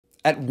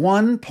At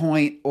one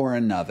point or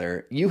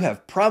another, you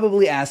have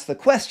probably asked the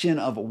question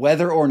of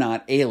whether or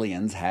not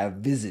aliens have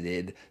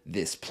visited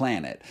this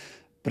planet.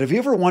 But have you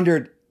ever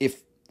wondered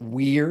if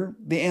we're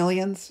the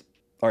aliens?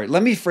 All right,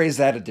 let me phrase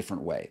that a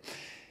different way.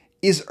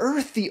 Is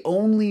Earth the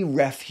only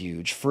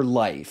refuge for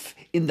life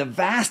in the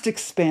vast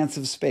expanse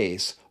of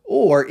space,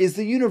 or is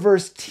the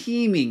universe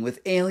teeming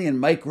with alien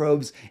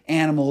microbes,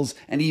 animals,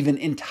 and even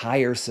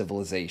entire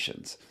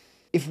civilizations?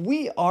 If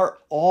we are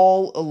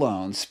all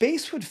alone,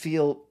 space would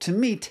feel, to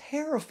me,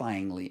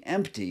 terrifyingly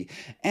empty.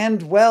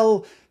 And,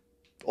 well,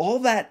 all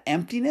that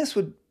emptiness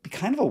would be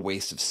kind of a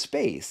waste of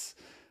space.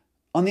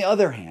 On the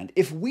other hand,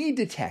 if we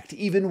detect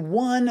even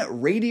one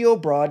radio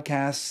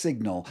broadcast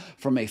signal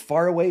from a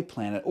faraway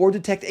planet, or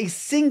detect a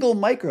single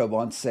microbe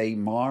on, say,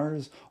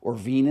 Mars or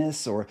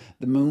Venus or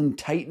the moon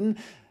Titan,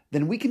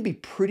 then we can be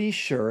pretty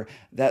sure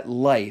that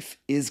life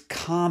is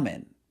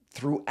common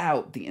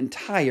throughout the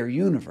entire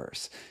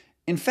universe.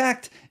 In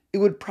fact, it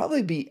would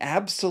probably be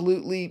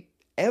absolutely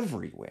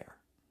everywhere.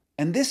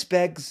 And this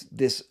begs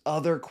this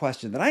other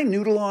question that I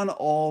noodle on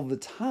all the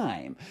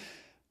time.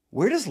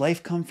 Where does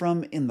life come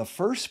from in the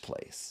first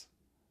place?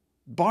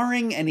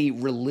 Barring any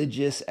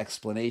religious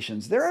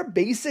explanations, there are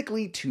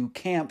basically two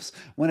camps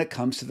when it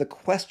comes to the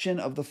question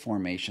of the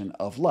formation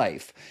of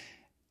life: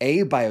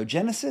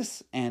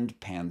 Abiogenesis and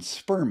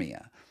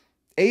Panspermia.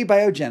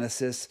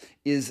 Abiogenesis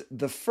is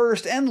the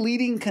first and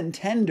leading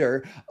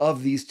contender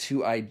of these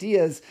two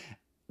ideas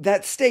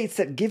that states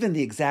that given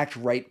the exact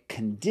right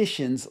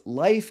conditions,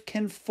 life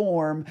can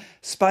form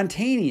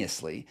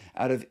spontaneously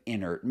out of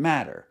inert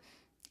matter.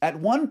 At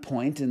one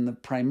point in the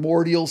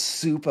primordial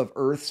soup of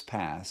Earth's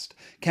past,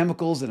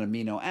 chemicals and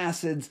amino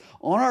acids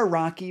on our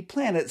rocky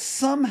planet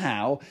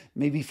somehow,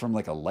 maybe from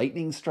like a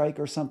lightning strike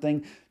or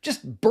something,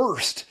 just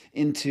burst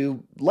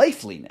into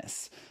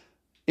lifeliness.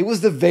 It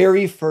was the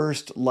very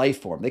first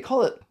life form. They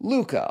call it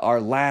Luca,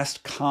 our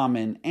last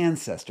common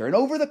ancestor. And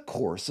over the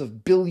course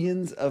of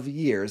billions of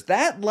years,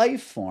 that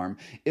life form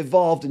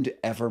evolved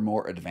into ever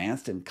more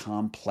advanced and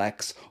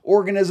complex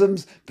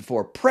organisms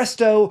before,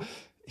 presto,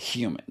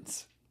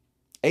 humans.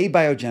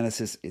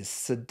 Abiogenesis is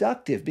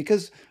seductive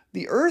because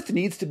the Earth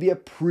needs to be a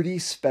pretty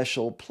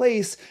special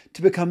place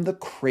to become the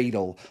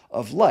cradle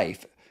of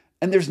life.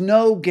 And there's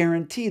no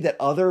guarantee that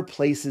other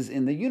places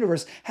in the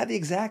universe have the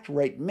exact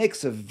right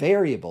mix of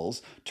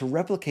variables to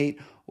replicate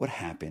what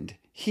happened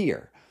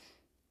here.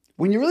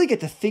 When you really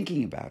get to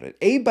thinking about it,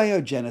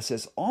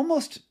 abiogenesis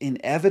almost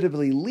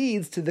inevitably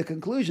leads to the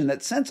conclusion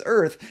that since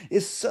Earth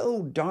is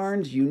so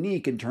darned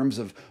unique in terms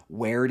of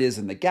where it is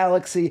in the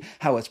galaxy,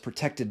 how it's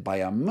protected by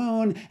a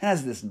moon, and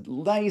has this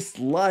nice,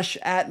 lush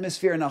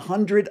atmosphere and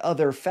 100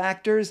 other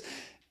factors,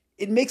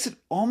 it makes it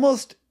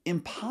almost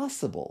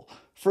impossible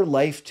for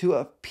life to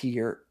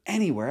appear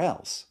anywhere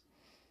else.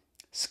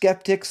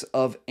 Skeptics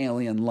of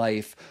alien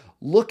life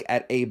look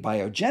at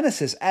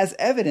abiogenesis as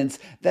evidence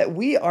that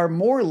we are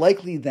more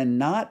likely than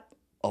not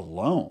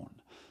alone,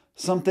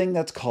 something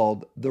that's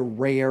called the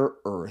rare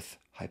Earth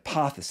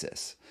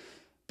hypothesis.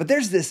 But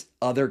there's this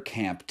other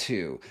camp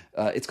too.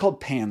 It's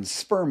called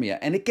Panspermia,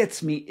 and it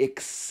gets me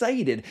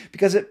excited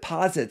because it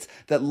posits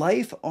that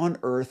life on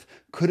Earth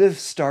could have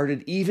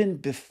started even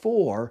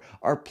before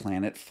our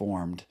planet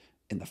formed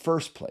in the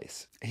first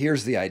place.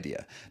 Here's the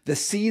idea. The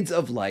seeds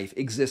of life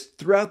exist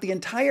throughout the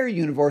entire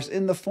universe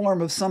in the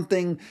form of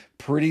something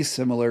pretty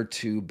similar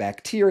to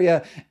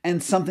bacteria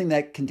and something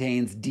that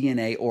contains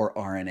DNA or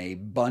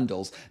RNA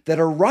bundles that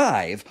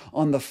arrive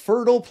on the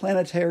fertile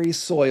planetary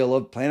soil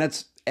of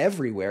planets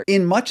everywhere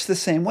in much the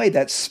same way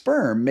that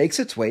sperm makes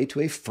its way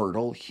to a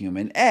fertile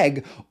human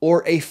egg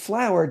or a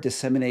flower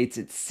disseminates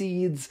its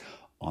seeds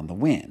on the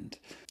wind.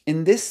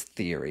 In this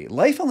theory,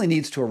 life only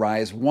needs to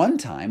arise one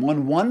time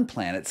on one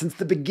planet since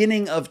the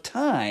beginning of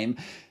time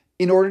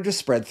in order to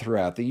spread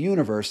throughout the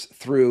universe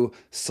through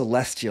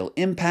celestial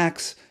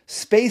impacts,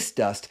 space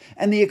dust,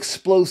 and the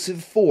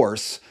explosive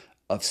force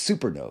of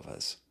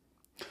supernovas.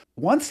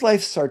 Once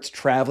life starts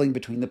traveling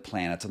between the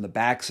planets on the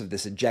backs of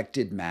this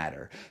ejected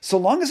matter, so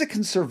long as it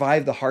can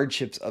survive the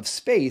hardships of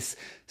space,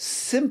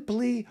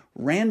 simply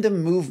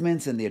random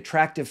movements and the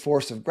attractive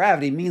force of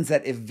gravity means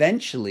that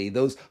eventually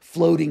those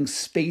floating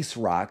space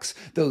rocks,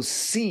 those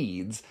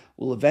seeds,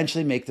 will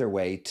eventually make their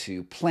way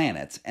to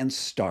planets and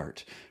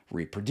start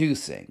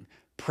reproducing.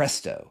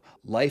 Presto,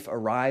 life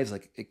arrives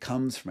like it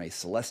comes from a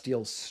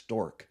celestial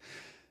stork.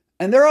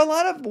 And there are a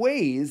lot of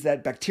ways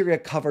that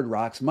bacteria-covered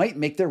rocks might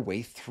make their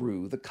way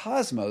through the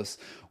cosmos,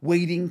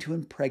 waiting to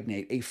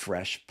impregnate a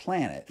fresh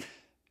planet.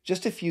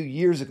 Just a few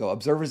years ago,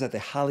 observers at the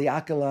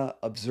Haleakala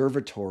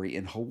Observatory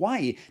in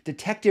Hawaii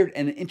detected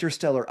an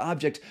interstellar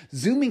object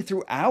zooming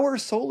through our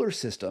solar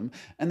system,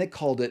 and they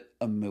called it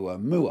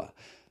Oumuamua.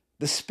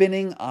 The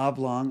spinning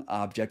oblong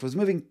object was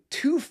moving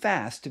too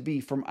fast to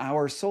be from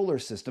our solar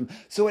system,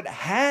 so it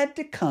had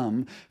to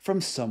come from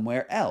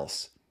somewhere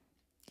else.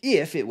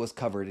 If it was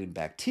covered in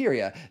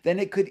bacteria, then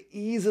it could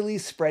easily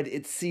spread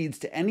its seeds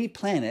to any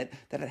planet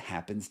that it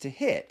happens to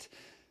hit.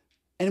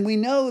 And we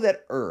know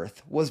that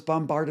Earth was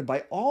bombarded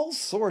by all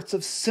sorts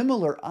of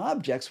similar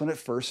objects when it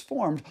first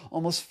formed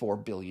almost 4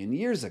 billion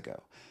years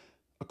ago.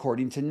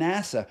 According to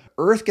NASA,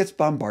 Earth gets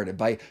bombarded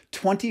by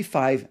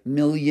 25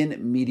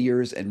 million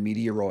meteors and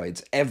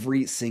meteoroids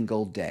every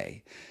single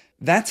day.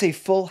 That's a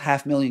full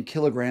 500,000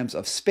 kilograms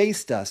of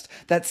space dust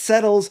that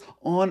settles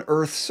on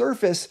Earth's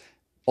surface.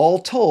 All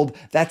told,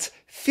 that's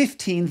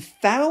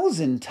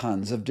 15,000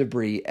 tons of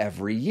debris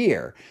every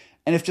year.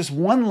 And if just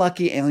one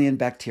lucky alien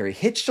bacteria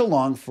hitched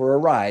along for a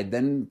ride,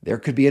 then there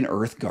could be an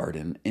Earth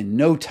garden in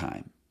no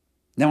time.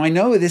 Now, I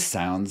know this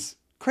sounds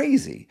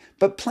crazy,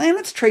 but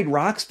planets trade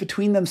rocks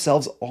between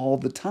themselves all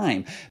the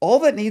time. All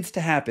that needs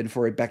to happen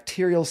for a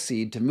bacterial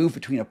seed to move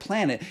between a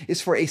planet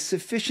is for a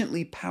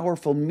sufficiently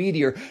powerful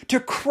meteor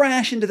to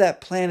crash into that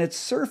planet's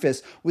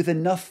surface with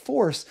enough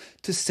force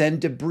to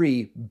send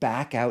debris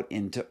back out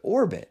into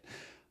orbit.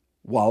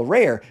 While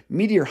rare,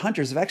 meteor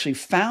hunters have actually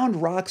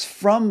found rocks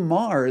from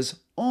Mars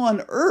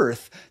on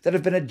Earth that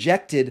have been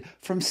ejected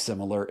from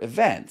similar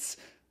events.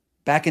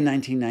 Back in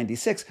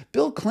 1996,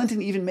 Bill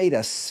Clinton even made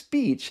a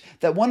speech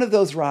that one of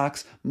those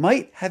rocks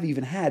might have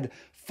even had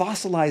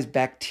fossilized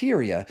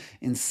bacteria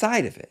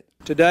inside of it.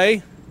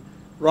 Today,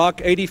 Rock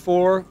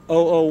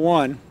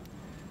 84001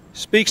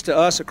 speaks to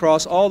us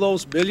across all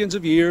those billions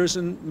of years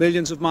and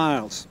millions of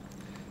miles.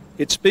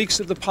 It speaks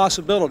of the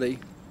possibility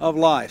of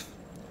life.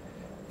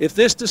 If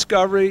this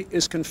discovery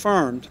is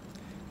confirmed,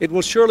 it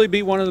will surely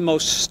be one of the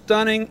most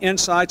stunning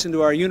insights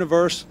into our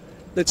universe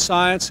that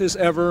science has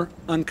ever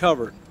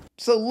uncovered.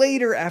 So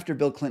later, after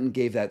Bill Clinton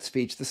gave that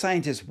speech, the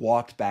scientists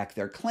walked back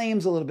their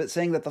claims a little bit,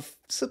 saying that the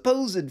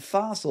supposed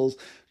fossils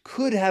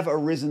could have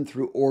arisen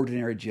through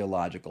ordinary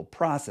geological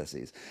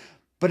processes.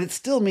 But it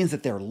still means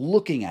that they're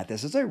looking at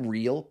this as a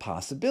real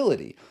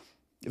possibility.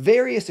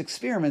 Various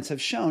experiments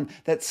have shown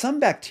that some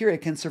bacteria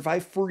can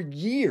survive for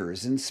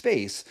years in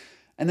space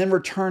and then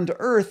return to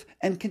Earth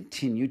and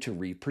continue to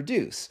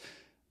reproduce.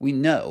 We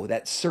know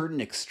that certain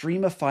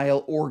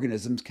extremophile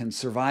organisms can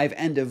survive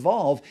and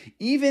evolve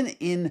even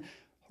in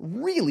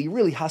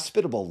really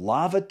hospitable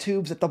lava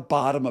tubes at the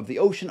bottom of the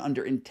ocean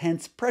under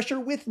intense pressure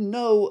with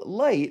no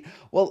light,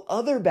 while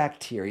other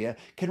bacteria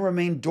can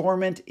remain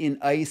dormant in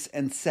ice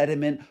and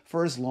sediment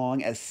for as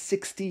long as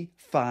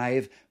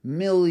 65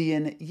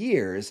 million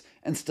years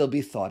and still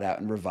be thawed out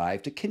and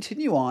revived to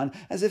continue on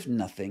as if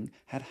nothing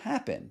had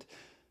happened.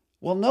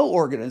 While no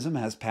organism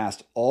has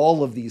passed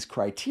all of these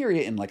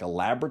criteria in like a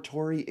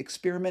laboratory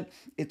experiment,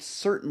 it's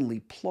certainly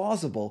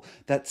plausible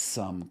that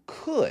some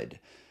could.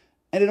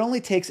 And it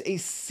only takes a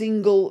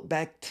single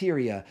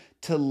bacteria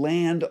to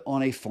land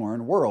on a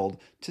foreign world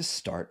to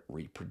start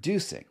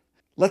reproducing.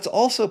 Let's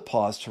also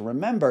pause to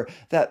remember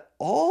that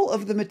all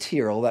of the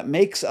material that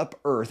makes up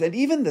Earth and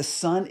even the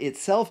sun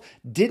itself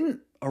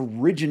didn't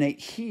originate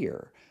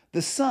here.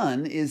 The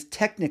sun is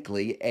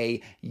technically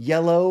a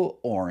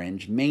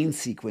yellow-orange main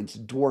sequence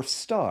dwarf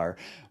star,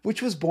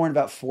 which was born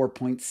about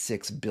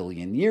 4.6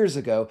 billion years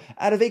ago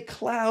out of a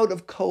cloud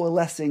of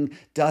coalescing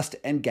dust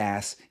and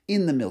gas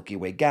in the Milky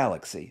Way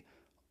galaxy.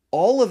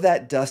 All of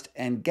that dust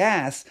and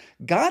gas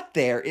got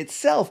there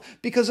itself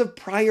because of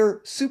prior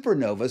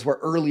supernovas where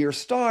earlier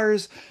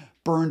stars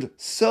burned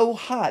so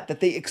hot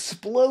that they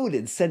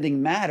exploded,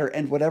 sending matter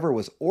and whatever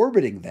was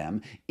orbiting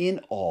them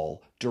in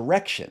all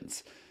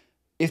directions.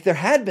 If there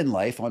had been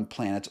life on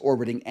planets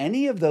orbiting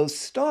any of those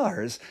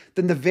stars,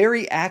 then the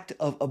very act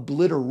of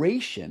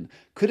obliteration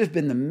could have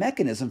been the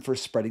mechanism for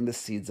spreading the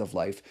seeds of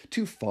life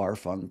to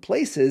far-flung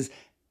places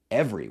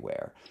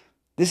everywhere.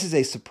 This is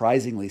a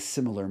surprisingly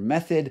similar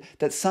method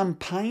that some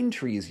pine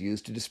trees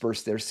use to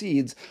disperse their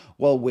seeds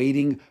while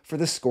waiting for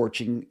the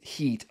scorching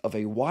heat of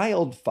a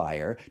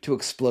wildfire to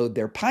explode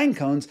their pine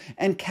cones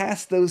and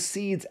cast those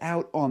seeds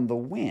out on the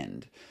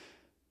wind.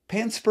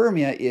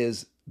 Panspermia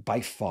is,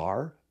 by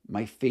far,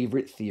 my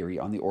favorite theory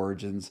on the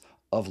origins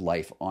of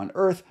life on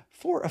Earth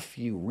for a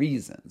few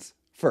reasons.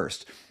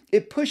 First,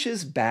 it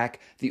pushes back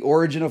the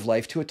origin of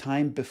life to a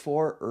time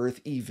before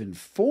Earth even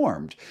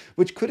formed,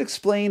 which could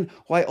explain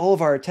why all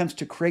of our attempts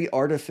to create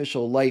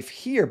artificial life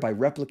here by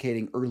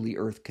replicating early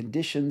Earth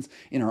conditions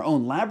in our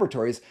own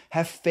laboratories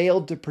have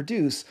failed to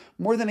produce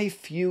more than a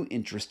few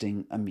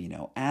interesting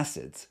amino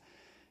acids.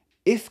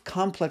 If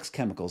complex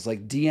chemicals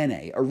like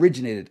DNA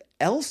originated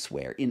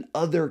elsewhere in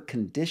other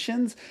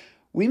conditions,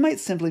 we might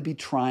simply be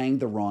trying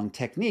the wrong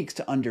techniques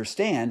to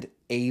understand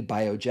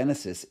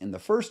abiogenesis in the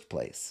first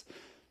place.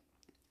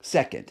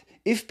 Second,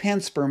 if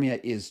panspermia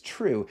is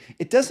true,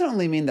 it doesn't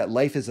only mean that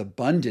life is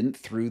abundant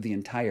through the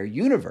entire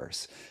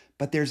universe,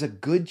 but there's a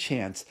good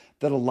chance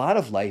that a lot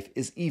of life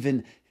is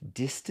even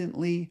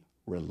distantly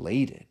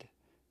related.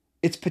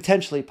 It's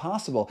potentially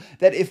possible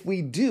that if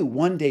we do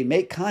one day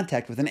make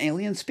contact with an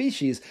alien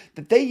species,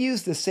 that they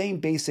use the same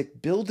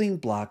basic building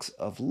blocks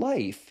of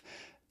life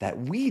that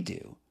we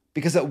do.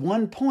 Because at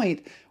one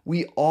point,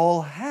 we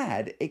all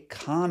had a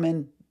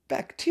common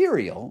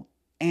bacterial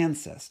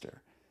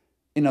ancestor.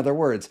 In other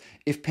words,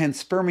 if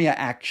panspermia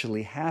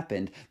actually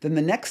happened, then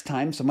the next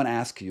time someone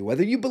asks you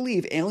whether you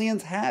believe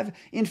aliens have,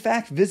 in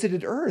fact,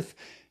 visited Earth,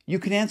 you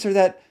can answer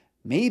that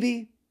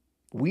maybe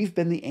we've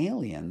been the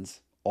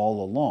aliens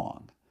all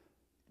along.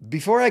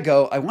 Before I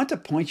go, I want to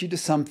point you to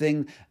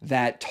something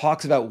that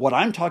talks about what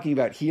I'm talking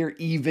about here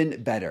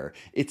even better.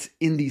 It's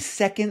in the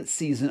second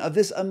season of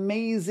this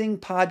amazing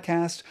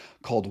podcast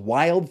called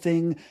Wild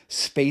Thing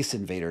Space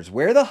Invaders,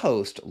 where the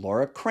host,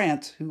 Laura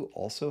Krantz, who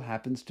also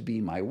happens to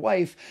be my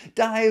wife,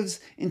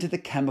 dives into the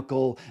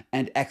chemical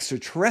and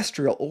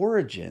extraterrestrial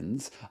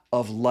origins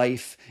of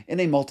life in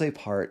a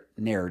multi-part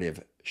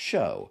narrative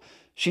show.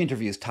 She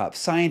interviews top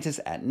scientists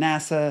at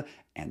NASA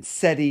and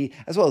SETI,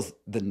 as well as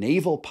the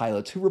naval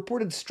pilots who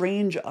reported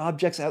strange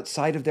objects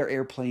outside of their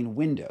airplane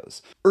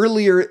windows.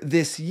 Earlier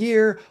this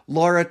year,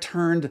 Laura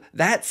turned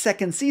that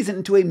second season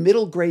into a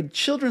middle grade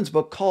children's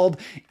book called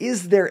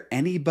Is There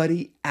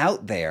Anybody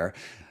Out There?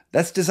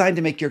 That's designed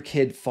to make your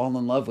kid fall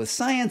in love with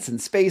science and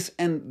space,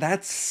 and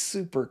that's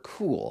super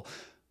cool.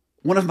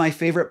 One of my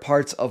favorite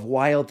parts of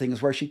Wild Thing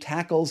is where she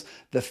tackles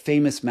the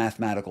famous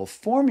mathematical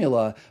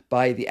formula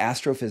by the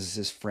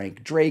astrophysicist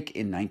Frank Drake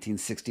in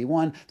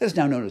 1961 that is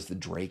now known as the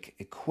Drake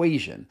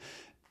equation.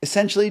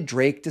 Essentially,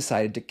 Drake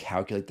decided to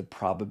calculate the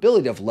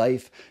probability of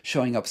life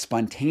showing up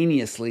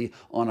spontaneously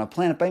on a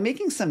planet by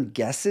making some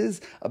guesses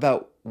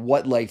about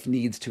what life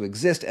needs to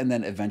exist and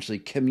then eventually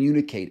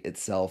communicate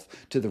itself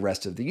to the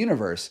rest of the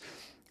universe.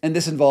 And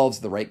this involves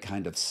the right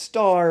kind of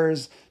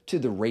stars, to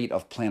the rate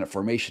of planet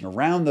formation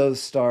around those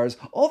stars,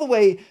 all the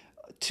way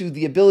to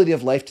the ability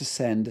of life to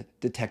send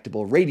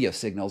detectable radio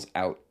signals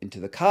out into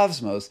the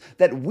cosmos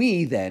that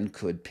we then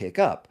could pick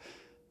up.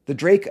 The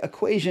Drake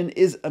equation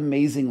is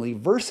amazingly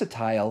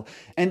versatile,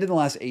 and in the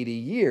last 80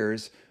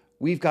 years,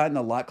 we've gotten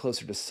a lot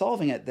closer to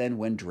solving it than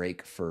when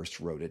Drake first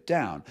wrote it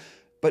down.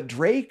 But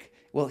Drake,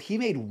 well, he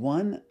made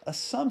one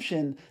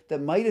assumption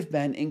that might have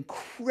been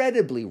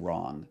incredibly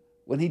wrong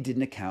when he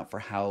didn't account for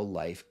how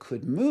life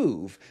could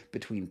move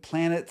between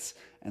planets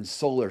and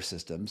solar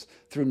systems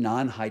through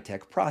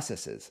non-high-tech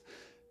processes.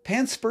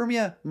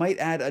 Panspermia might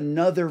add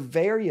another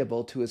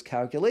variable to his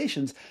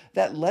calculations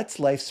that lets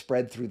life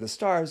spread through the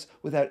stars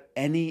without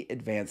any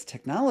advanced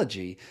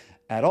technology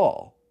at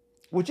all.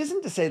 Which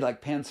isn't to say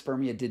like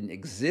panspermia didn't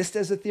exist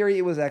as a theory.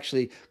 It was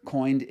actually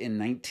coined in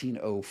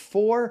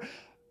 1904,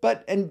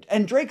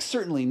 and Drake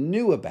certainly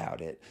knew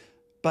about it.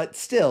 But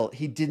still,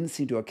 he didn't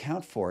seem to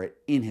account for it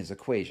in his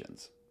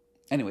equations.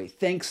 Anyway,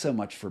 thanks so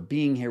much for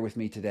being here with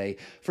me today.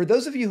 For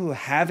those of you who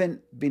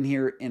haven't been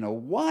here in a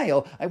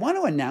while, I want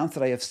to announce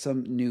that I have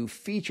some new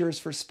features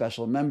for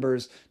special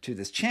members to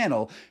this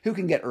channel who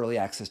can get early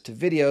access to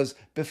videos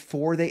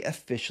before they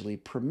officially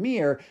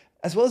premiere,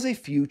 as well as a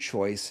few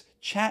choice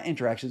chat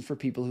interactions for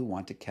people who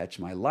want to catch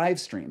my live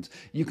streams.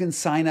 You can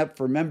sign up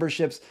for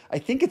memberships. I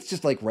think it's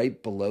just like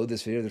right below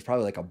this video. There's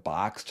probably like a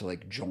box to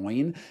like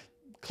join.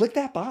 Click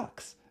that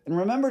box and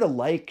remember to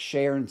like,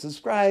 share, and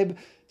subscribe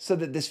so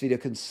that this video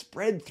can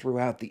spread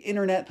throughout the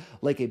internet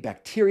like a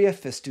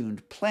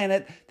bacteria-festooned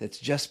planet that's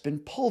just been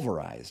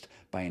pulverized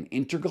by an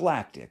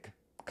intergalactic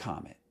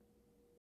comet.